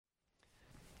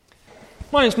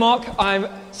My name's Mark. I'm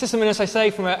assistant minister, as I say,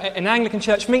 from an Anglican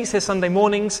church, meets here Sunday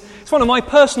mornings. It's one of my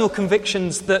personal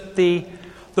convictions that the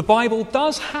Bible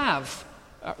does have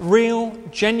real,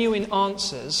 genuine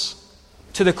answers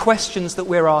to the questions that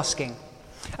we're asking.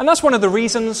 And that's one of the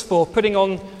reasons for putting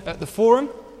on the forum,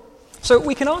 so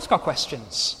we can ask our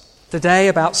questions today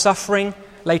about suffering,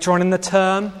 later on in the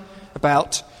term,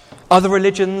 about other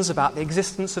religions, about the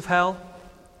existence of hell,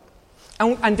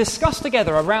 and discuss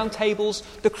together around tables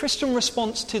the Christian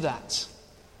response to that.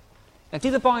 Now,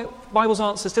 do the Bible's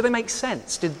answers, do they make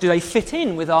sense? Do they fit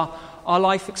in with our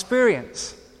life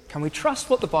experience? Can we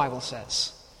trust what the Bible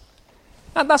says?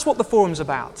 And that's what the forum's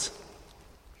about.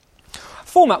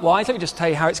 Format-wise, let me just tell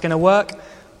you how it's going to work.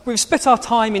 We've split our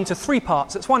time into 3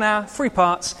 parts. It's 1 hour, 3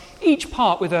 parts, each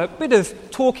part with a bit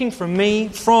of talking from me,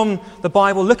 from the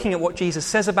Bible, looking at what Jesus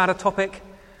says about a topic,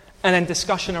 and then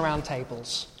discussion around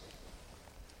tables.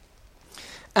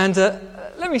 And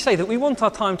let me say that we want our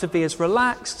time to be as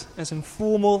relaxed, as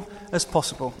informal as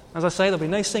possible. As I say, there'll be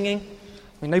no singing,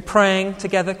 there'll be no praying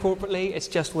together corporately. It's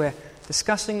just we're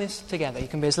discussing this together. You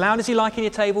can be as loud as you like at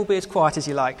your table, be as quiet as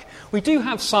you like. We do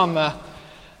have some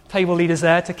table leaders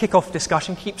there to kick off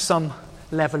discussion, keep some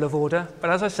level of order. But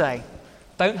as I say,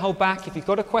 don't hold back. If you've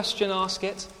got a question, ask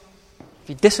it. If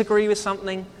you disagree with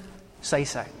something, say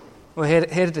so. We're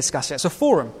here to discuss it. It's a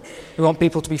forum. We want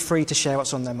people to be free to share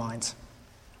what's on their minds.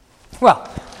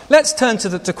 Well, let's turn to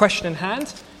the question in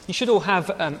hand. You should all have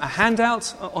a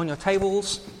handout on your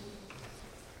tables.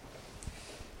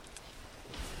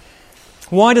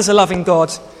 Why does a loving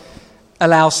God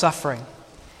allow suffering?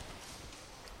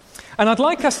 And I'd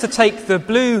like us to take the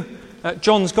blue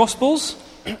John's Gospels.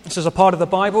 This is a part of the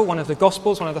Bible, one of the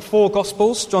Gospels, one of the 4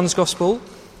 Gospels, John's Gospel.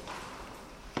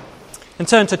 And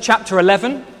turn to chapter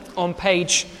 11 on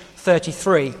page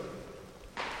 33.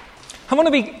 I want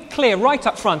to be clear right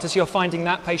up front as you're finding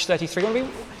that, page 33. I want to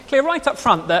be clear right up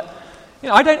front that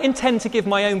I don't intend to give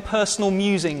my own personal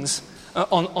musings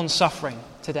on suffering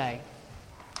today.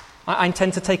 I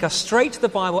intend to take us straight to the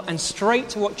Bible and straight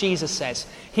to what Jesus says.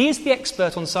 He is the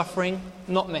expert on suffering,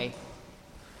 not me.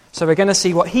 So we're going to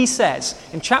see what he says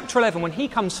in chapter 11 when he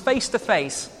comes face to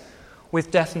face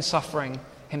with death and suffering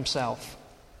himself.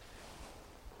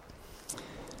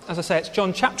 As I say, it's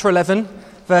John chapter 11,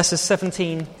 verses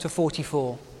 17 to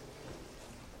 44.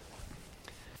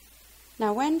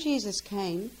 Now when Jesus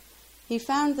came, he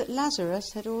found that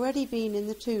Lazarus had already been in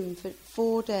the tomb for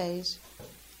 4 days.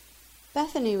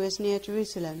 Bethany was near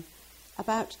Jerusalem,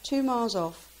 about 2 miles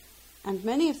off, and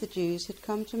many of the Jews had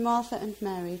come to Martha and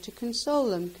Mary to console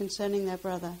them concerning their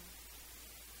brother.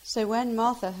 So when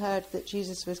Martha heard that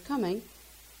Jesus was coming,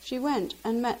 she went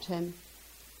and met him.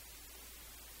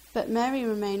 But Mary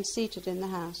remained seated in the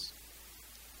house.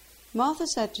 Martha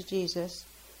said to Jesus,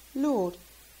 "Lord,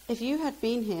 if you had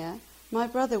been here, my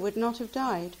brother would not have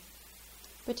died.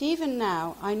 But even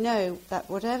now I know that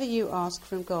whatever you ask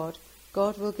from God,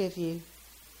 God will give you."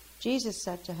 Jesus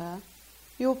said to her,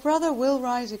 "Your brother will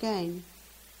rise again."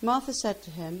 Martha said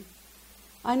to him,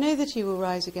 "I know that he will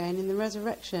rise again in the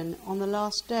resurrection on the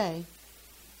last day."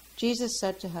 Jesus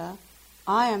said to her,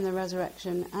 "I am the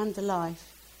resurrection and the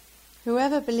life.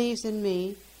 Whoever believes in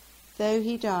me, though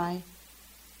he die,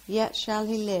 yet shall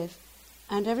he live,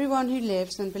 and everyone who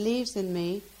lives and believes in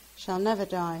me shall never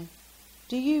die.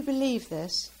 Do you believe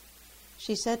this?"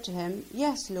 She said to him,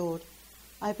 "Yes, Lord.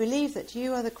 I believe that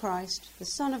you are the Christ, the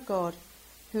Son of God,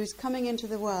 who is coming into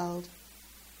the world."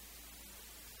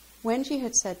 When she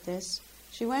had said this,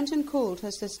 she went and called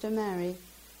her sister Mary,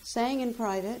 saying in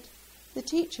private, "The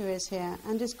teacher is here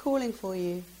and is calling for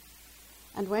you."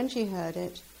 And when she heard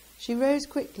it, she rose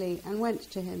quickly and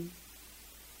went to him.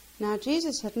 Now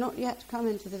Jesus had not yet come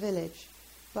into the village,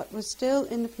 but was still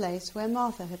in the place where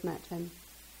Martha had met him.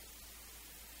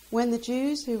 When the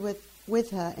Jews who were with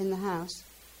her in the house,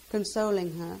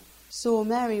 consoling her, saw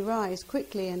Mary rise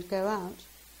quickly and go out,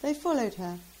 they followed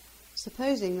her,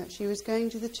 supposing that she was going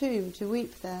to the tomb to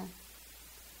weep there.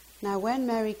 Now when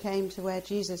Mary came to where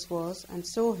Jesus was and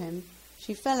saw him,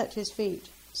 she fell at his feet,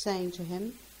 saying to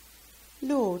him,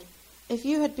 "Lord, if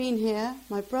you had been here,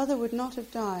 my brother would not have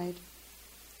died."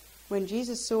 When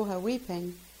Jesus saw her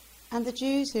weeping, and the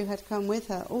Jews who had come with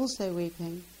her also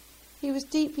weeping, he was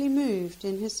deeply moved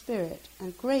in his spirit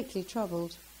and greatly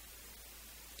troubled.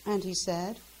 And he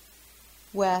said,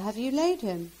 "Where have you laid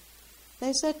him?"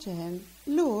 They said to him,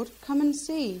 "Lord, come and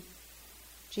see."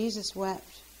 Jesus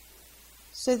wept.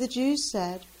 So the Jews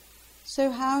said,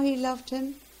 "So how he loved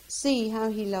him? See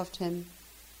how he loved him."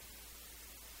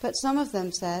 But some of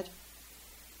them said,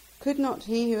 "Could not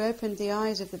he who opened the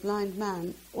eyes of the blind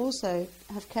man also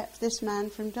have kept this man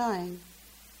from dying?"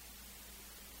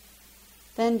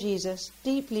 Then Jesus,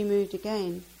 deeply moved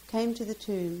again, came to the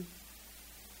tomb.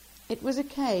 It was a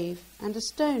cave, and a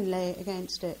stone lay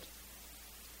against it.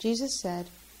 Jesus said,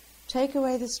 "Take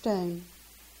away the stone."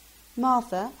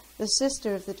 Martha, the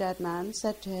sister of the dead man,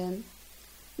 said to him,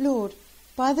 "Lord,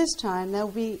 by this time there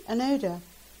will be an odour,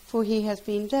 for he has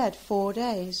been dead 4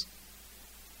 days."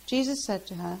 Jesus said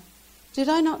to her, "Did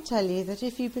I not tell you that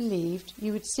if you believed,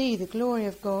 you would see the glory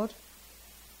of God?"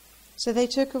 So they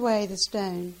took away the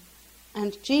stone,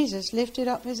 and Jesus lifted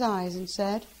up his eyes and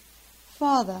said,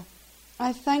 "Father,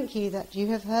 I thank you that you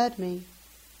have heard me.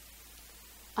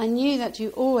 I knew that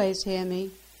you always hear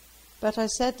me, but I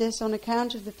said this on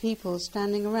account of the people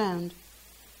standing around,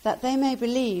 that they may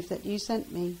believe that you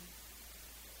sent me."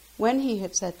 When he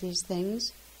had said these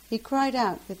things, he cried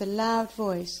out with a loud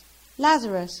voice,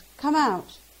 "Lazarus, come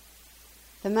out!"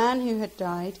 The man who had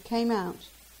died came out,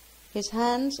 his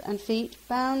hands and feet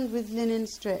bound with linen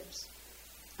strips,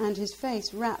 and his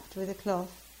face wrapped with a cloth.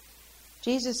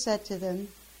 Jesus said to them,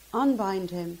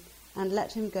 "Unbind him and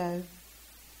let him go."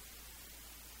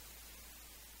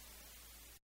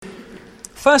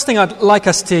 First thing I'd like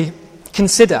us to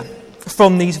consider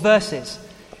from these verses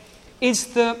is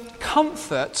the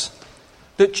comfort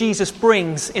that Jesus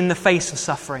brings in the face of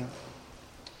suffering.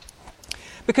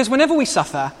 Because whenever we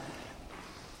suffer,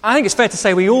 I think it's fair to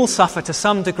say we all suffer to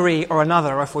some degree or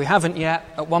another, or if we haven't yet,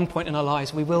 at one point in our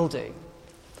lives we will do.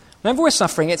 Whenever we're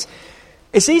suffering, it's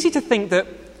easy to think that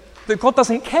God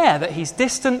doesn't care, that he's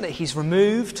distant, that he's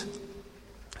removed.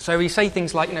 So we say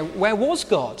things like, where was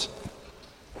God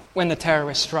when the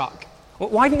terrorists struck?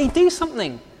 Why didn't he do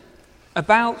something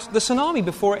about the tsunami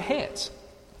before it hit?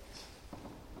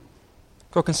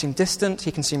 God can seem distant,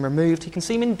 he can seem removed, he can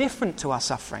seem indifferent to our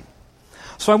suffering.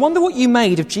 So I wonder what you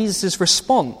made of Jesus'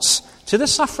 response to the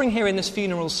suffering here in this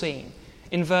funeral scene,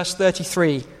 in verse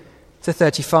 33 to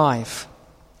 35.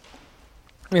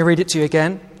 Let me read it to you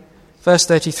again. Verse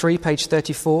 33, page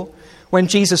 34. When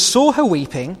Jesus saw her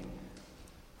weeping,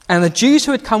 and the Jews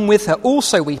who had come with her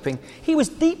also weeping, he was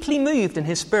deeply moved in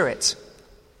his spirit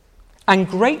and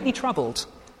greatly troubled.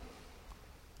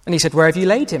 And he said, "Where have you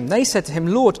laid him?" They said to him,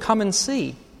 "Lord, come and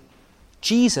see."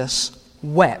 Jesus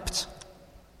wept.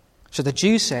 So the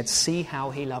Jews said, "See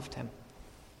how he loved him."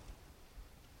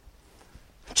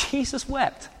 Jesus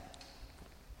wept.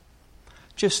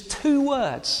 Just 2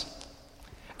 words.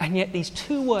 And yet these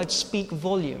 2 words speak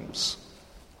volumes.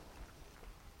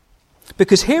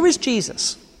 Because here is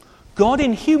Jesus, God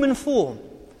in human form,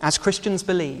 as Christians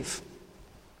believe,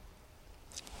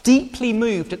 deeply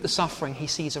moved at the suffering he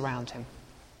sees around him.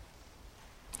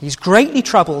 He's greatly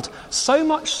troubled, so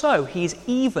much so he is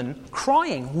even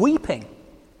crying, weeping.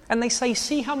 And they say,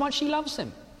 "See how much he loves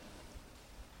him."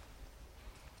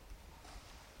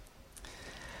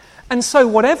 And so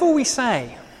whatever we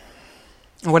say,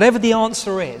 whatever the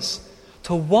answer is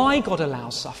to why God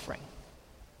allows suffering,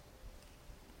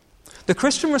 the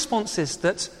Christian response is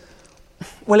that,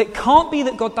 well, it can't be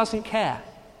that God doesn't care.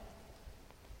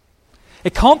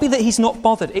 It can't be that he's not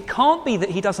bothered. It can't be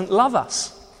that he doesn't love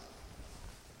us.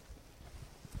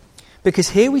 Because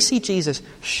here we see Jesus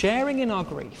sharing in our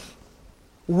grief,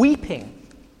 weeping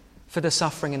for the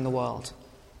suffering in the world.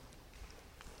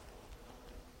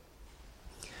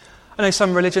 I know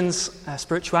some religions,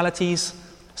 spiritualities,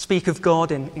 speak of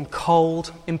God in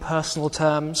cold, impersonal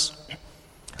terms.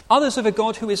 Others of a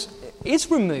God who is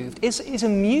removed, is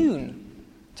immune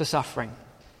to suffering.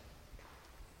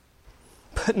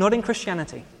 But not in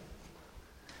Christianity.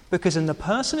 Because in the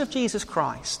person of Jesus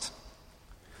Christ,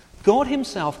 God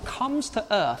himself comes to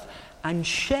earth and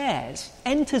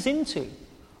enters into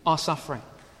our suffering.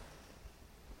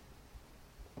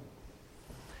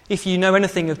 If you know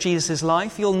anything of Jesus'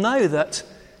 life, you'll know that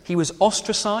he was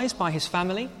ostracized by his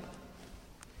family,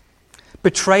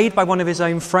 betrayed by one of his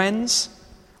own friends,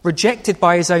 rejected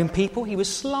by his own people. He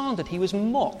was slandered, he was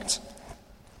mocked,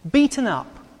 beaten up,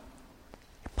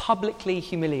 publicly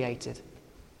humiliated,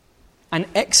 and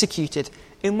executed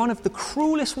in one of the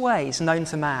cruelest ways known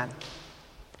to man.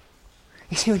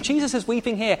 You see, when Jesus is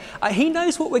weeping here, he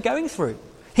knows what we're going through.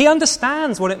 He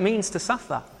understands what it means to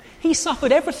suffer. He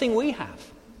suffered everything we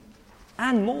have,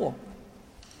 and more.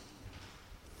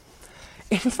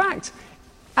 In fact,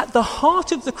 at the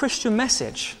heart of the Christian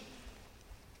message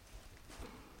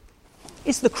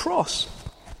is the cross,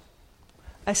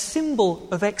 a symbol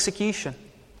of execution.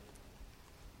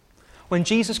 When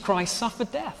Jesus Christ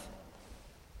suffered death.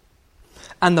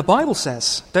 And the Bible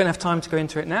says, don't have time to go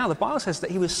into it now, the Bible says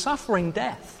that he was suffering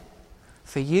death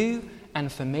for you and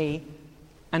for me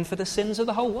and for the sins of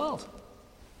the whole world.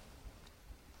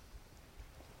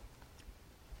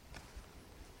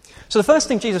 So the first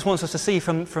thing Jesus wants us to see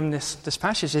from this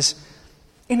passage is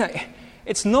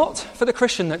It's not for the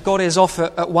Christian that God is off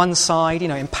at one side,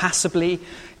 impassively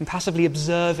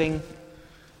observing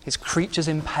his creatures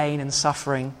in pain and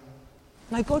suffering.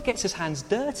 No, God gets his hands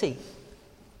dirty.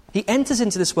 He enters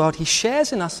into this world. He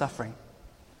shares in our suffering.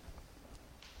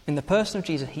 In the person of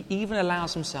Jesus, he even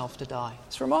allows himself to die.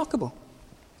 It's remarkable.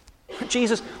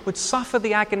 Jesus would suffer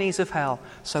the agonies of hell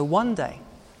so one day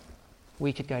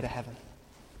we could go to heaven.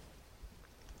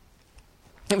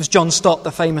 It was John Stott,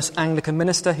 the famous Anglican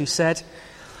minister, who said,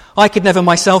 "I could never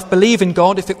myself believe in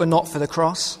God if it were not for the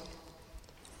cross.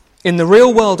 In the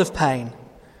real world of pain,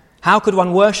 how could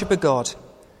one worship a God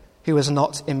who was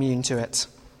not immune to it?"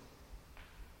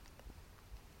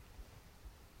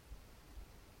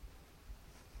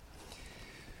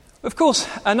 Of course,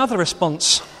 another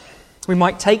response we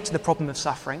might take to the problem of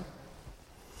suffering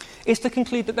is to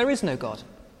conclude that there is no God.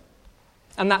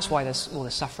 And that's why there's all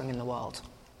this suffering in the world.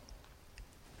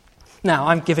 Now,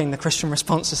 I'm giving the Christian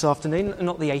response this afternoon,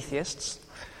 not the atheists.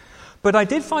 But I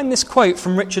did find this quote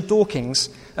from Richard Dawkins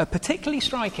particularly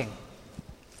striking.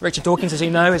 Richard Dawkins, as you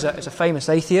know, is a famous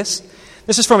atheist.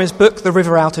 This is from his book, The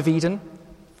River Out of Eden.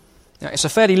 Now, it's a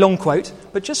fairly long quote,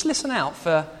 but just listen out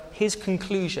for his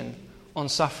conclusion on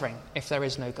suffering if there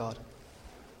is no God.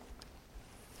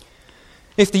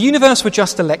 If the universe were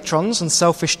just electrons and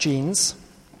selfish genes,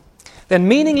 then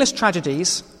meaningless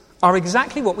tragedies are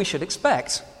exactly what we should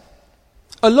expect,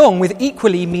 along with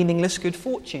equally meaningless good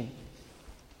fortune.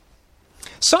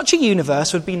 Such a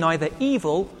universe would be neither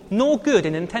evil nor good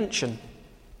in intention.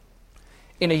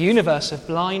 In a universe of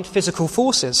blind physical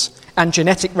forces and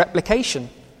genetic replication,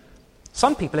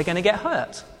 some people are going to get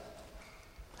hurt.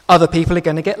 Other people are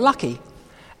going to get lucky.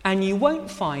 And you won't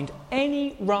find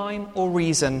any rhyme or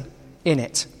reason in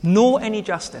it, nor any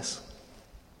justice.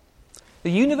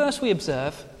 The universe we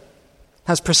observe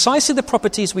has precisely the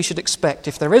properties we should expect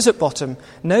if there is at bottom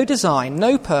no design,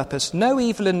 no purpose, no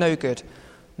evil and no good,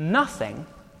 nothing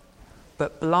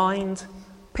but blind,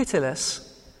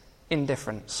 pitiless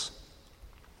indifference.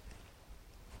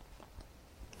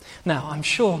 Now, I'm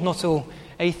sure not all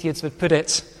atheists would put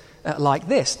it like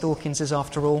this. Dawkins is,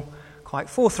 after all, quite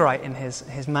forthright in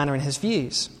his manner and his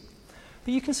views.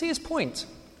 But you can see his point.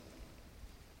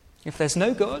 If there's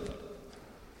no God,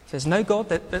 there's no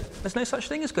such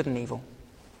thing as good and evil.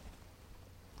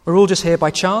 We're all just here by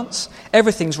chance.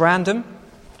 Everything's random.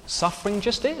 Suffering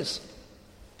just is.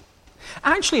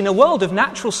 Actually, in a world of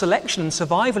natural selection and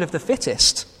survival of the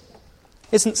fittest,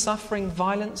 isn't suffering,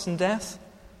 violence and death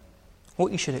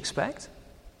what you should expect?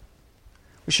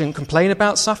 We shouldn't complain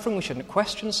about suffering. We shouldn't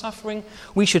question suffering.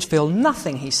 We should feel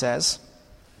nothing, he says,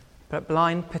 but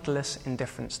blind, pitiless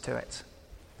indifference to it.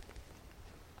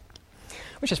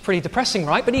 Which is pretty depressing,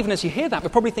 right? But even as you hear that, we're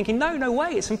probably thinking, no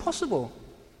way, it's impossible.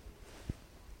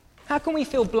 How can we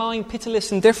feel blind,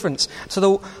 pitiless indifference to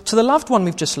the loved one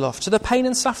we've just lost, to the pain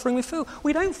and suffering we feel?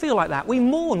 We don't feel like that. We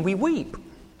mourn, we weep.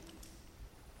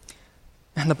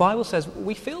 And the Bible says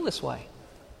we feel this way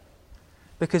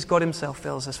because God himself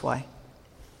feels this way.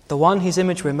 The one whose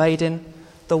image we're made in,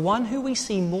 the one who we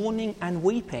see mourning and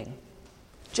weeping,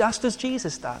 just as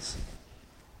Jesus does,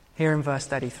 here in verse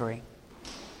 33.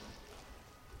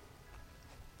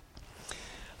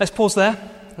 Let's pause there.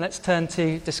 Let's turn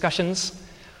to discussions.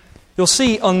 You'll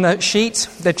see on the sheet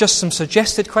they're just some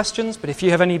suggested questions, but if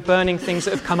you have any burning things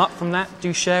that have come up from that,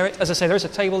 do share it. As I say, there is a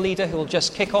table leader who will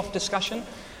just kick off discussion,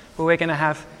 but we're going to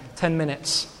have 10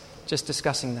 minutes just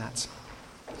discussing that.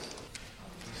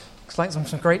 Looks like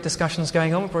some great discussions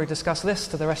going on. We'll probably discuss this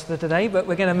to the rest of the day, but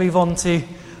we're going to move on to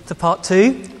part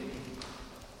two.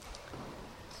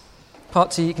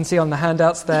 Part two you can see on the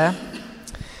handouts there.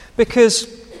 Because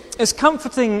as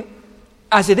comforting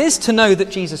as it is to know that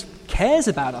Jesus cares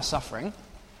about our suffering,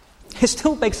 it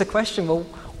still begs the question, well,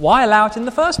 why allow it in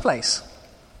the first place?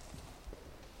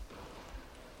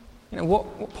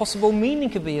 What possible meaning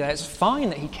could be there? It's fine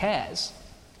that he cares,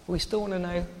 but we still want to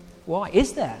know why.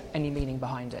 Is there any meaning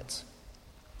behind it?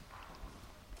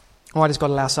 Why does God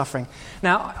allow suffering?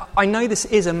 Now, I know this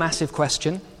is a massive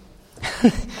question.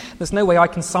 There's no way I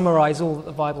can summarize all that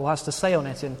the Bible has to say on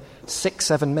it in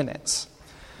 6-7 minutes.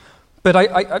 But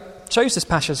I chose this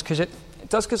passage because it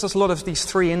does give us a lot of these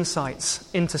three insights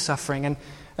into suffering. And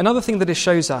another thing that it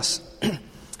shows us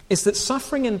is that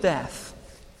suffering and death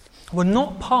were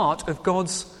not part of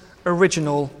God's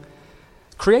original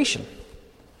creation.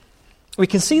 We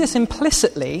can see this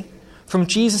implicitly from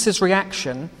Jesus'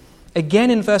 reaction, again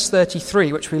in verse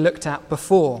 33, which we looked at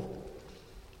before.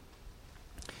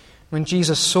 When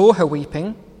Jesus saw her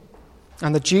weeping,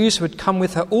 and the Jews who had come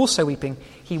with her also weeping,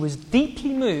 he was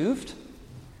deeply moved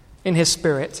in his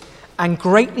spirit and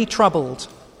greatly troubled.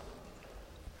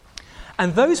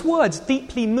 And those words,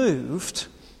 deeply moved,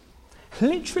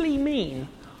 literally mean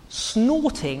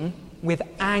snorting with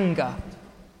anger.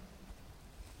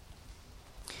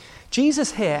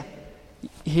 Jesus here,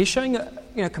 he is showing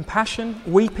compassion,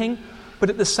 weeping, but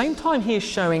at the same time he is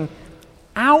showing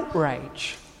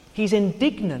outrage. He's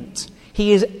indignant.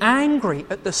 He is angry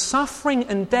at the suffering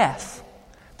and death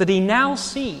that he now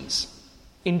sees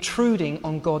intruding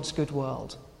on God's good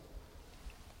world.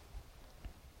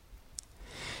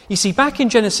 You see, back in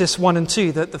Genesis 1 and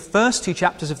 2, the first two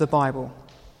chapters of the Bible,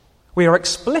 we are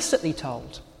explicitly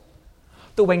told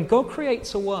that when God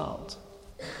creates a world,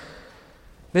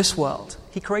 this world,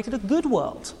 he created a good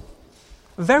world.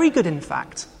 Very good, in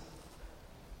fact.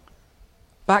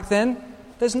 Back then,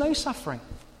 there's no suffering.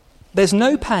 There's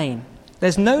no pain.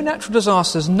 There's no natural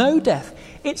disasters, no death.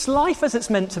 It's life as it's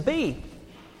meant to be.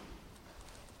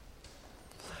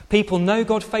 People know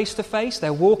God face to face.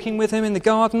 They're walking with him in the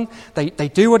garden. They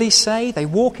do what he says. They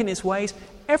walk in his ways.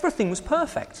 Everything was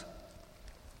perfect.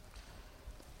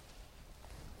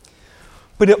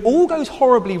 But it all goes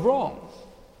horribly wrong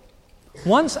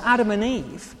once Adam and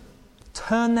Eve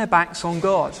turn their backs on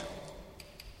God.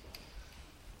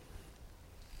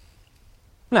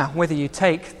 Now, whether you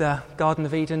take the Garden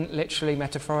of Eden literally,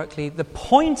 metaphorically, the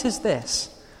point is this,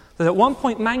 that at one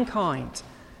point mankind,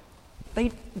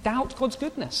 they doubt God's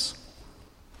goodness.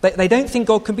 They don't think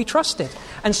God can be trusted.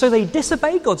 And so they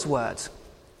disobey God's word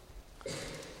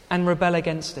and rebel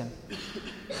against him.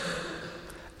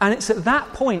 And it's at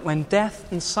that point when death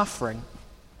and suffering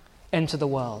enter the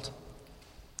world,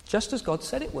 just as God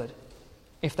said it would,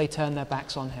 if they turn their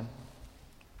backs on him.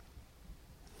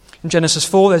 In Genesis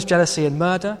 4, there's jealousy and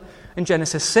murder. In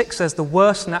Genesis 6, there's the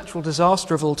worst natural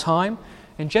disaster of all time.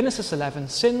 In Genesis 11,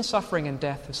 sin, suffering, and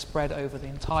death have spread over the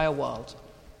entire world.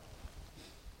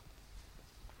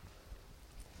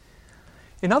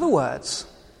 In other words,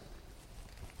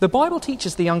 the Bible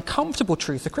teaches the uncomfortable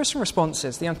truth. The Christian response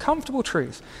is the uncomfortable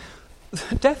truth.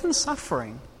 Death and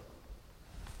suffering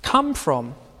come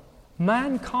from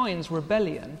mankind's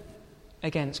rebellion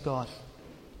against God.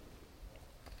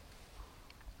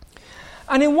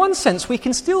 And in one sense, we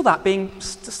can still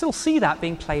see that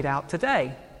being played out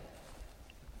today.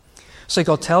 So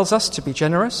God tells us to be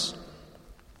generous,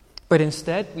 but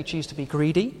instead we choose to be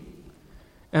greedy,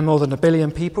 and more than 1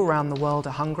 billion people around the world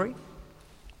are hungry.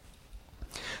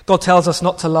 God tells us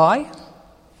not to lie,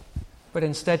 but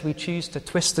instead we choose to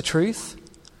twist the truth,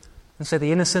 and so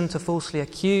the innocent are falsely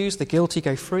accused, the guilty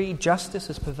go free, justice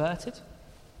is perverted.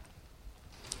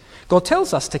 God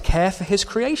tells us to care for his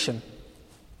creation,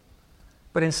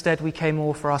 but instead we care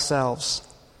more for ourselves.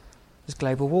 There's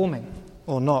global warming,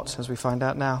 or not, as we find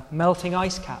out now. Melting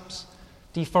ice caps,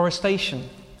 deforestation,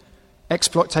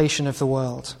 exploitation of the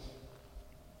world.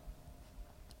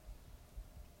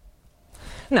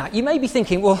 Now, you may be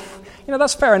thinking, well,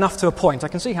 that's fair enough to a point. I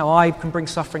can see how I can bring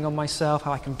suffering on myself,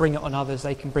 how I can bring it on others,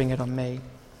 they can bring it on me.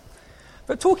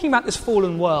 But talking about this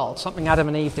fallen world, something Adam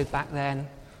and Eve did back then,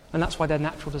 and that's why they're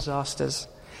natural disasters,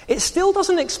 it still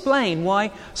doesn't explain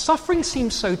why suffering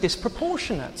seems so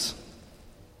disproportionate.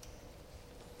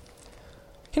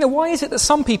 Why is it that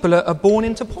some people are born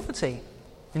into poverty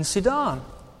in Sudan,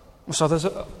 whilst others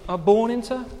are born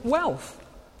into wealth?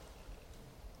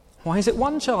 Why is it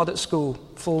one child at school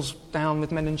falls down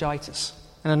with meningitis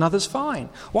and another's fine?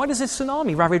 Why does this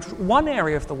tsunami ravage one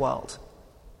area of the world,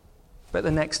 but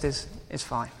the next is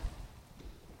fine?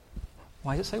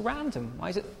 Why is it so random? Why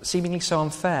is it seemingly so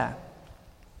unfair?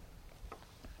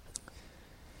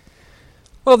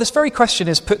 Well, this very question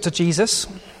is put to Jesus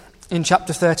in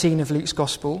chapter 13 of Luke's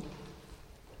Gospel,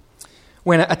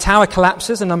 when a tower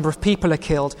collapses, a number of people are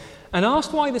killed, and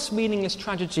asked why this meaningless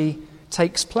tragedy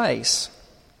takes place.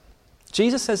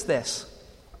 Jesus says this.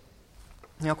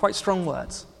 Quite strong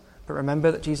words, but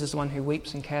remember that Jesus is the one who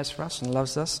weeps and cares for us and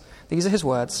loves us. These are his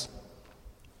words.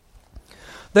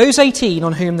 Those 18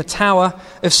 on whom the tower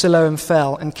of Siloam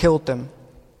fell and killed them,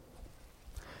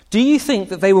 do you think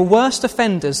that they were worse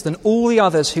offenders than all the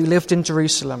others who lived in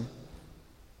Jerusalem?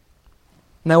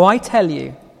 No, I tell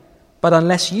you, but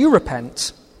unless you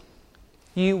repent,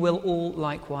 you will all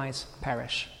likewise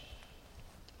perish.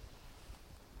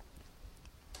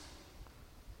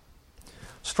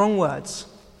 Strong words.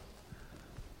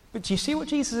 But do you see what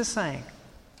Jesus is saying?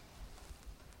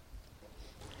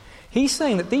 He's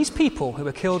saying that these people who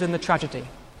were killed in the tragedy,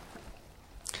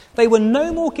 they were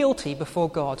no more guilty before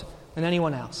God than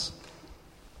anyone else.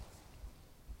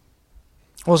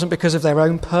 It wasn't because of their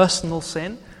own personal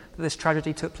sin that this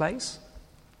tragedy took place.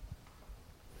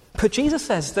 But Jesus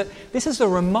says that this is a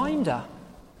reminder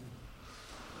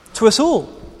to us all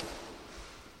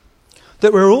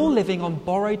that we're all living on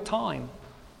borrowed time.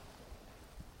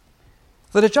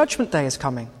 that a judgment day is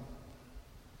coming,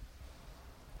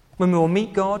 when we will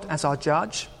meet God as our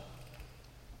judge.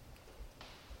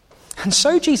 And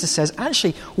so Jesus says,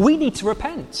 actually, we need to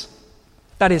repent.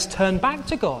 That is, turn back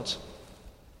to God.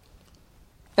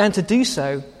 And to do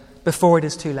so before it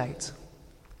is too late.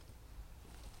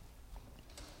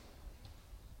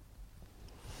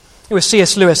 It was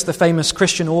C.S. Lewis, the famous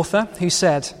Christian author, who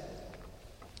said,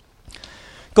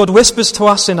 God whispers to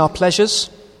us in our pleasures,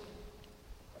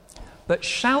 but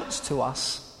shouts to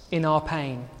us in our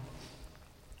pain.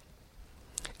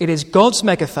 It is God's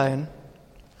megaphone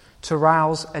to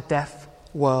rouse a deaf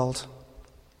world.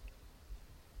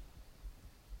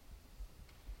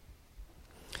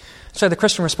 So the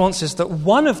Christian response is that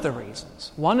one of the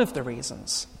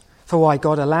reasons for why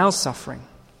God allows suffering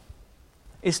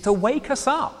is to wake us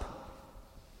up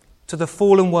to the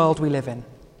fallen world we live in.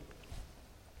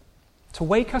 To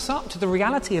wake us up to the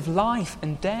reality of life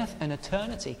and death and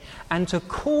eternity, and to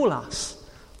call us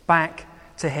back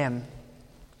to Him.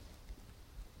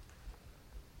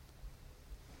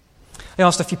 I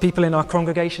asked a few people in our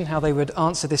congregation how they would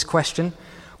answer this question: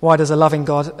 why does a loving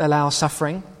God allow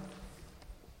suffering?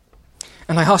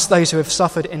 And I asked those who have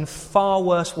suffered in far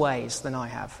worse ways than I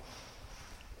have.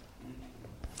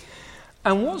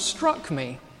 And what struck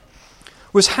me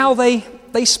was how they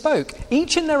spoke,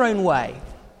 each in their own way.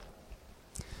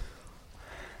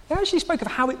 They actually spoke of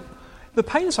how the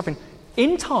pain and suffering,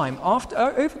 in time,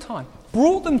 over time,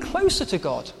 brought them closer to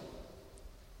God.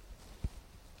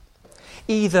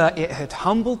 Either it had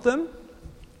humbled them,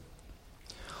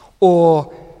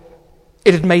 or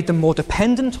it had made them more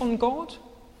dependent on God,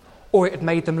 or it had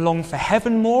made them long for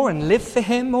heaven more and live for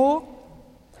Him more.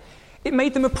 It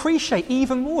made them appreciate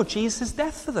even more Jesus'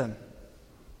 death for them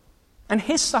and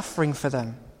His suffering for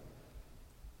them.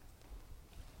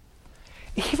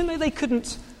 Even though they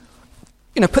couldn't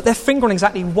put their finger on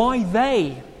exactly why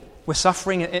they were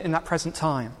suffering in that present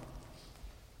time,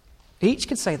 each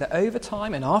could say that over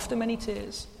time and after many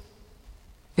tears,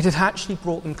 it had actually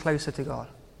brought them closer to God.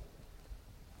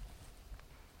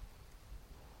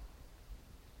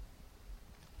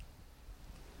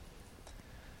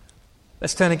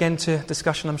 Let's turn again to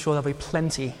discussion. I'm sure there'll be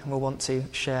plenty we'll want to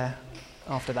share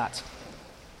after that.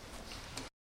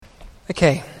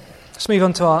 Okay, let's move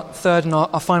on to our third and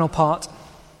our final part.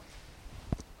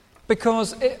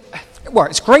 Because,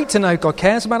 it's great to know God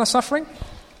cares about our suffering.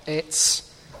 It's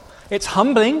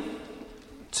humbling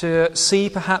to see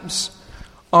perhaps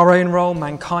our own role,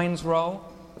 mankind's role,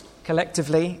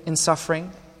 collectively in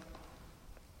suffering.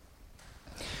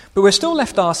 But we're still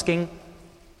left asking,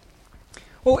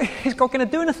 well, is God going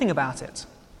to do anything about it?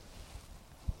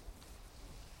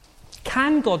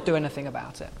 Can God do anything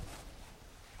about it?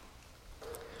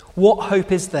 What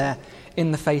hope is there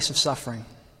in the face of suffering?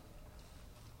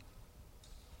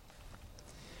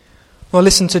 Well,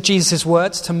 listen to Jesus'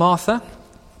 words to Martha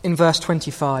in verse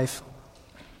 25,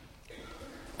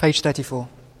 page 34.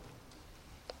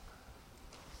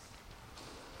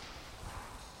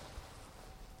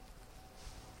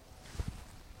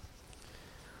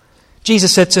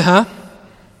 Jesus said to her,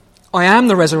 I am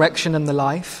the resurrection and the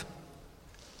life.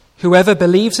 Whoever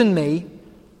believes in me,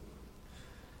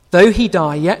 though he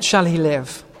die, yet shall he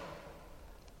live.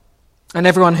 And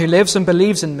everyone who lives and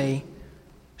believes in me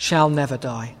shall never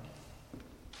die.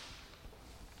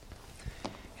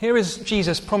 Here is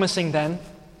Jesus promising then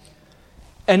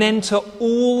an end to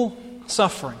all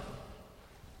suffering,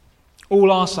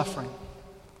 all our suffering.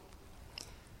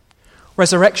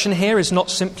 Resurrection here is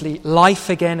not simply life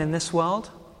again in this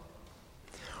world.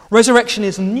 Resurrection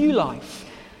is new life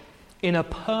in a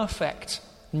perfect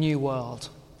new world.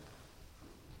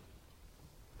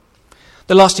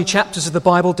 The last two chapters of the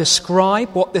Bible describe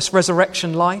what this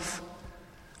resurrection life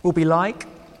will be like.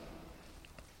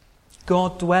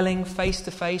 God dwelling face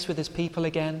to face with His people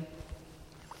again.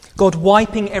 God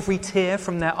wiping every tear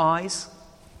from their eyes.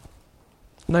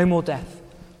 No more death.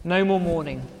 No more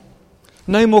mourning.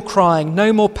 No more crying.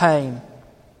 No more pain.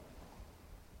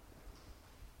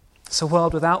 It's a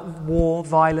world without war,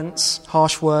 violence,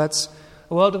 harsh words.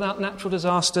 A world without natural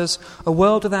disasters. A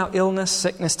world without illness,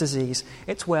 sickness, disease.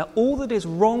 It's where all that is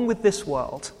wrong with this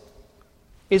world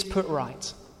is put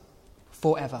right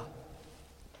forever.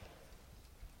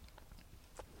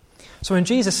 So when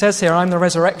Jesus says here, I'm the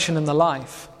resurrection and the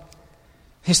life,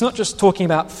 He's not just talking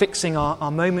about fixing our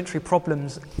momentary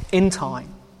problems in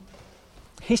time.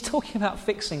 He's talking about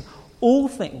fixing all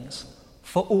things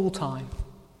for all time.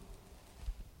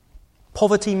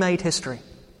 Poverty made history.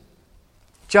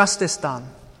 Justice done.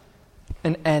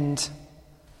 An end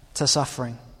to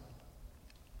suffering.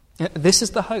 This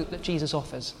is the hope that Jesus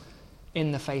offers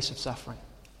in the face of suffering.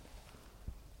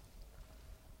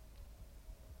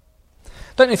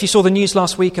 don't know if you saw the news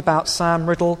last week about Sam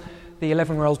Riddle, the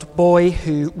 11-year-old boy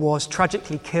who was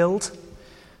tragically killed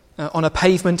on a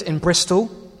pavement in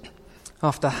Bristol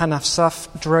after Hanaf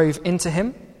Saf drove into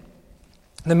him.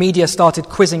 The media started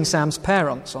quizzing Sam's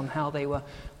parents on how they were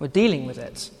dealing with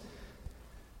it.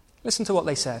 Listen to what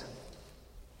they said.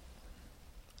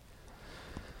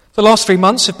 The last 3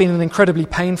 months have been an incredibly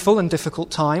painful and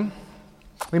difficult time.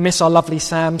 We miss our lovely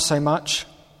Sam so much.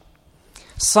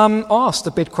 Some asked the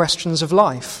big questions of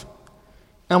life,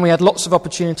 and we had lots of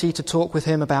opportunity to talk with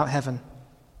him about heaven.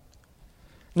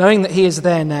 Knowing that he is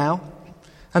there now,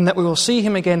 and that we will see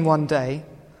him again one day,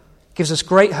 gives us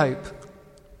great hope,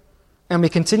 and we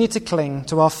continue to cling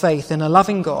to our faith in a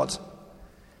loving God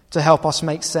to help us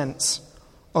make sense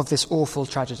of this awful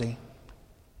tragedy.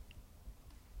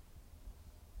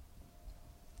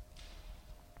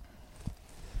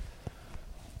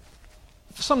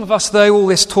 For some of us, though, all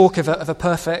this talk of a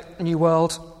perfect new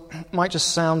world might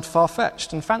just sound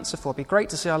far-fetched and fanciful. It'd be great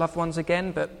to see our loved ones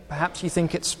again, but perhaps you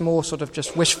think it's more sort of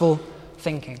just wishful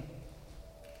thinking.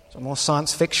 So more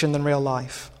science fiction than real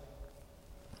life.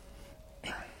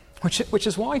 Which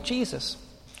is why Jesus,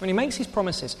 when he makes his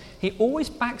promises, he always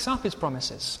backs up his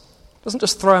promises. Doesn't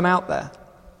just throw them out there.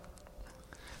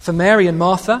 For Mary and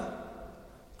Martha,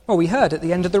 well, we heard at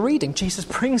the end of the reading, Jesus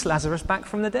brings Lazarus back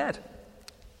from the dead.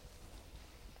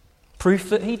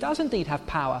 Proof that he does indeed have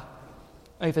power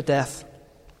over death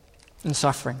and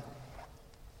suffering.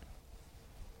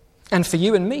 And for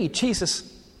you and me, Jesus,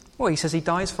 well, he says he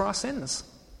dies for our sins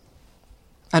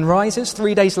and rises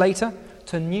 3 days later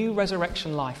to new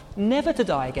resurrection life, never to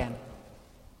die again.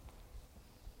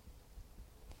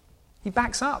 He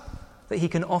backs up that he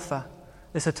can offer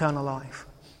this eternal life.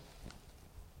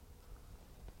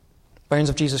 Bones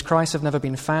of Jesus Christ have never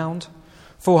been found.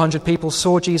 400 people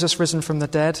saw Jesus risen from the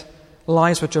dead.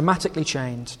 Lives were dramatically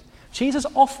changed. Jesus'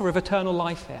 offer of eternal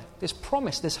life here, this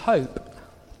promise, this hope,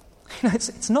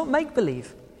 it's not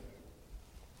make-believe.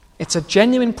 It's a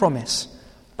genuine promise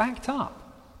backed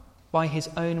up by his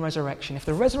own resurrection. If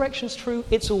the resurrection is true,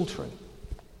 it's all true.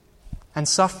 And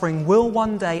suffering will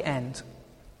one day end.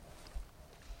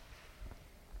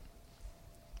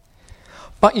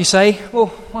 But you say, well,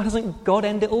 why doesn't God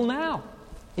end it all now?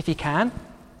 If he can,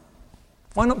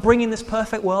 why not bring in this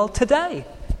perfect world today?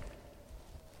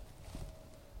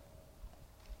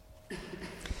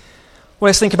 Well,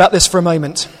 let's think about this for a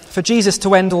moment. For Jesus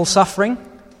to end all suffering,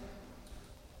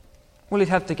 well, he'd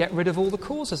have to get rid of all the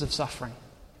causes of suffering.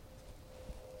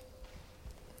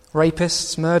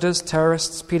 Rapists, murderers,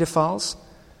 terrorists, paedophiles,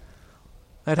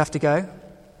 they'd have to go.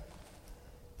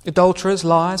 Adulterers,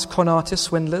 liars, con artists,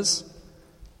 swindlers,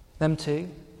 them too.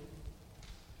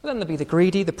 But then there'd be the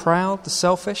greedy, the proud, the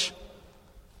selfish,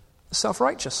 the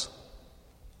self-righteous.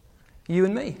 You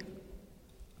and me.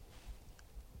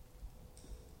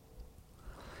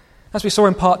 As we saw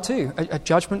in part 2, a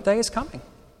judgment day is coming.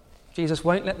 Jesus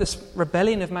won't let this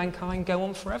rebellion of mankind go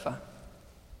on forever.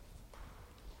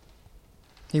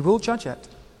 He will judge it.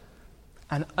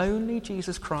 And only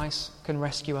Jesus Christ can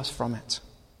rescue us from it.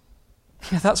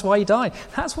 That's why he died.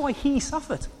 That's why he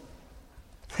suffered.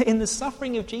 In the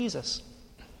suffering of Jesus,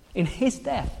 in his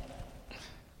death,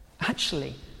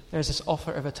 actually, there's this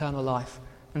offer of eternal life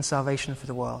and salvation for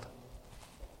the world.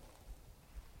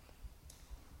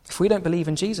 If we don't believe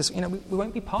in Jesus, we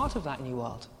won't be part of that new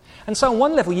world. And so on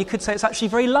one level, you could say it's actually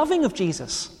very loving of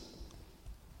Jesus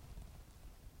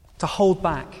to hold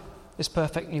back this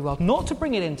perfect new world, not to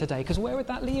bring it in today, because where would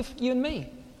that leave you and me?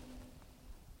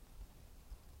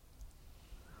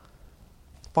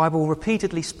 The Bible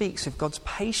repeatedly speaks of God's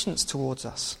patience towards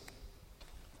us,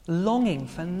 longing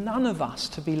for none of us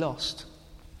to be lost,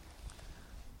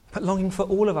 but longing for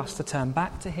all of us to turn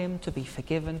back to him, to be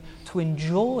forgiven, to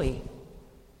enjoy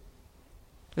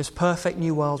this perfect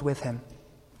new world with him.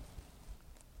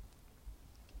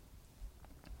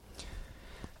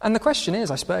 And the question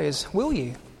is, I suppose, will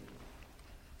you?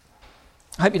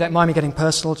 I hope you don't mind me getting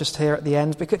personal just here at the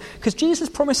end, because Jesus'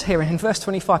 promise here in verse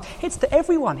 25, it's to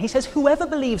everyone. He says, whoever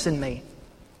believes in me,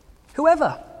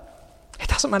 whoever. It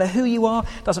doesn't matter who you are,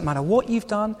 it doesn't matter what you've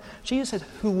done. Jesus says,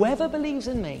 whoever believes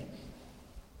in me,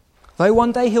 though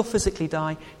one day he'll physically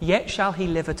die, yet shall he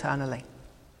live eternally.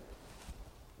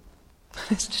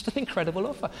 It's just an incredible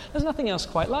offer. There's nothing else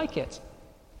quite like it.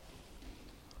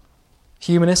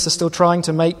 Humanists are still trying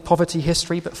to make poverty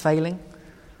history, but failing.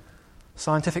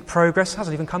 Scientific progress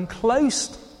hasn't even come close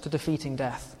to defeating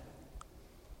death.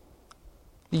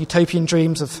 The utopian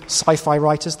dreams of sci-fi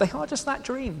writers, they are just that,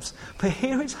 dreams. But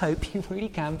here is hope you really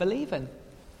can believe in.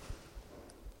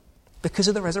 Because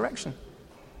of the resurrection.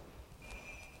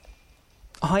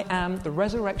 I am the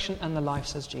resurrection and the life,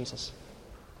 says Jesus.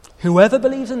 Whoever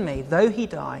believes in me, though he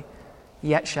die,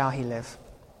 yet shall he live.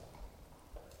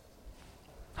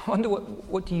 I wonder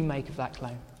what do you make of that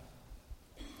claim?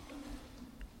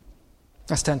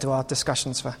 Let's turn to our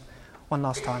discussions for one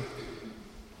last time.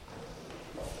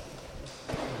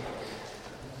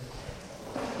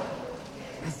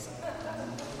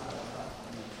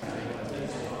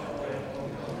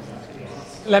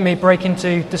 Let me break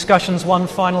into discussions one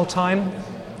final time.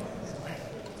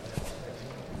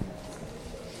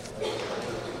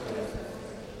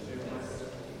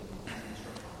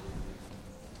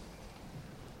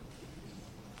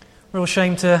 Real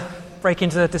shame to break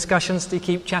into the discussions, to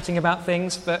keep chatting about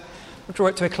things, but we'll draw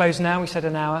it to a close now. We said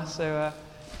an hour. So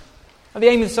the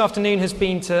aim of this afternoon has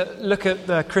been to look at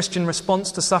the Christian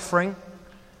response to suffering,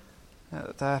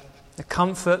 the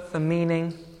comfort, the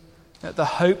meaning, the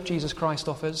hope Jesus Christ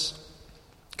offers.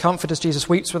 Comfort as Jesus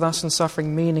weeps with us in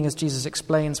suffering, meaning as Jesus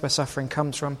explains where suffering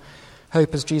comes from,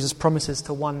 hope as Jesus promises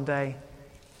to one day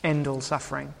end all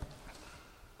suffering.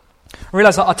 I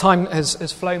realise that our time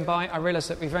has flown by. I realise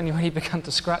that we've only really begun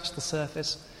to scratch the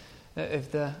surface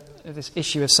of this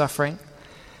issue of suffering.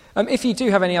 If you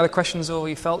do have any other questions, or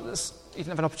you felt you didn't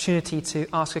have an opportunity to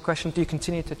ask a question, do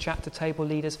continue to chat to table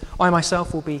leaders. I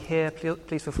myself will be here.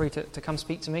 Please feel free to come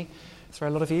speak to me. For a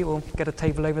lot of you, we'll get a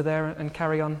table over there and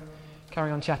carry on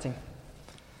chatting.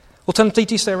 Alternatively,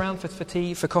 do stay around for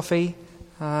tea, for coffee.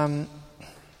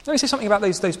 Let me say something about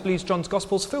those Blues John's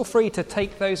Gospels. Feel free to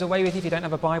take those away with you if you don't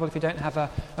have a Bible, if you don't have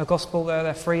a Gospel.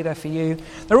 They're free, they're for you.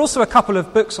 There are also a couple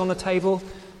of books on the table.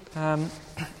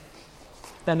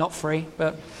 They're not free,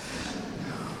 but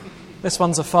this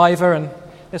one's a £5 and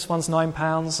this one's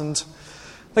 £9, and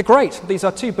they're great. These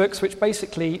are two books which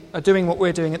basically are doing what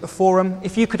we're doing at the Forum.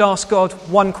 If you could ask God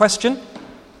one question,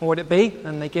 what would it be?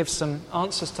 And they give some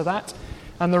answers to that.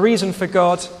 And the reason for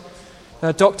God,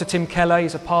 Dr. Tim Keller,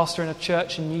 he's a pastor in a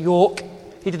church in New York.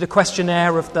 He did a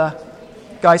questionnaire of the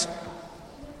guys.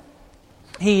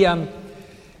 He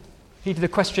did a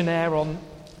questionnaire on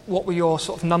what were your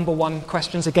sort of number one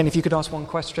questions. Again, if you could ask one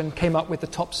question, came up with the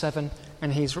top 7,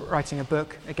 and he's writing a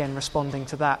book, again, responding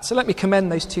to that. So let me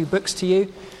commend those two books to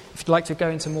you, if you'd like to go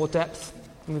into more depth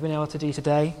than we've been able to do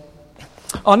today.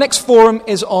 Our next forum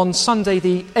is on Sunday,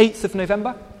 the 8th of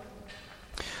November,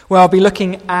 where I'll be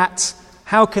looking at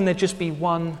how can there just be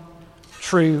one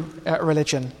true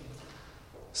religion.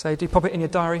 So do pop it in your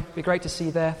diary. It'd be great to see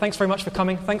you there. Thanks very much for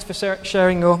coming. Thanks for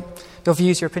sharing your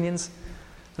views, your opinions.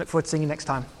 I look forward to seeing you next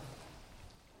time.